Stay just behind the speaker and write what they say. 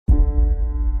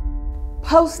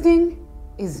Posting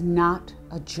is not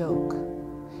a joke.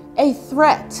 A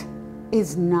threat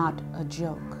is not a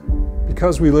joke.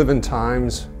 Because we live in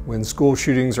times when school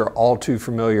shootings are all too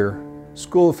familiar,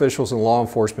 school officials and law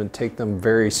enforcement take them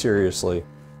very seriously.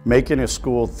 Making a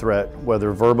school threat,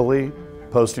 whether verbally,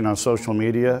 posting on social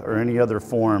media, or any other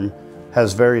form,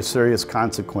 has very serious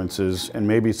consequences, and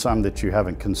maybe some that you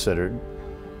haven't considered.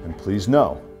 And please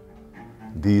know,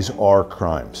 these are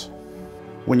crimes.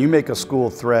 When you make a school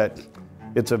threat,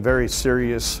 it's a very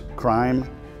serious crime,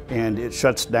 and it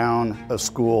shuts down a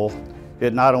school.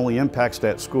 It not only impacts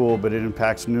that school, but it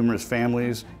impacts numerous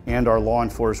families and our law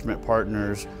enforcement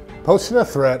partners. Posting a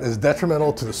threat is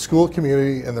detrimental to the school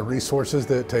community and the resources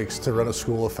that it takes to run a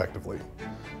school effectively.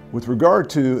 With regard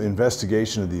to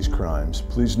investigation of these crimes,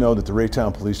 please know that the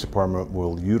Raytown Police Department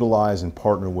will utilize and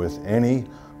partner with any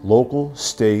local,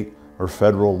 state, or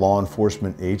federal law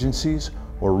enforcement agencies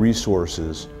or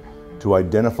resources to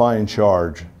identify and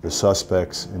charge the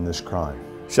suspects in this crime.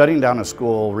 Shutting down a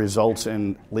school results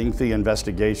in lengthy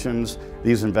investigations.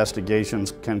 These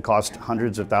investigations can cost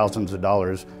hundreds of thousands of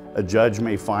dollars. A judge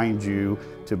may find you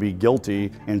to be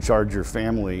guilty and charge your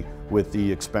family with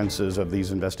the expenses of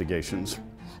these investigations.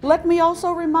 Let me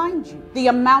also remind you, the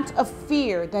amount of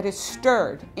fear that is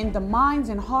stirred in the minds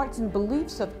and hearts and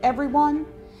beliefs of everyone,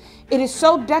 it is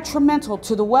so detrimental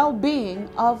to the well-being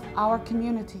of our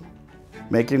community.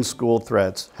 Making school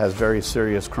threats has very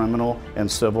serious criminal and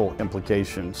civil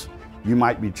implications. You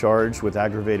might be charged with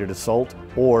aggravated assault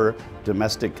or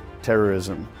domestic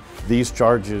terrorism. These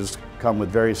charges come with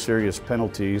very serious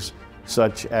penalties,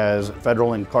 such as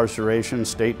federal incarceration,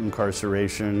 state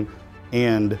incarceration,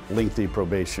 and lengthy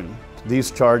probation.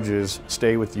 These charges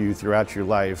stay with you throughout your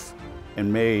life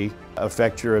and may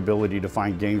affect your ability to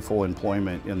find gainful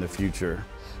employment in the future.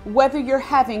 Whether you're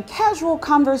having casual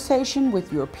conversation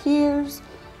with your peers,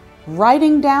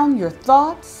 writing down your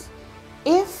thoughts,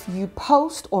 if you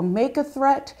post or make a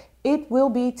threat, it will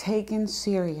be taken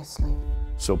seriously.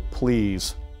 So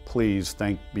please, please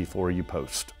think before you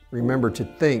post. Remember to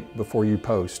think before you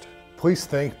post. Please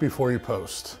think before you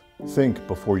post. Think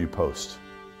before you post.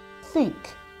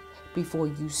 Think before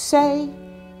you say,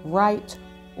 write,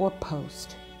 or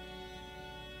post.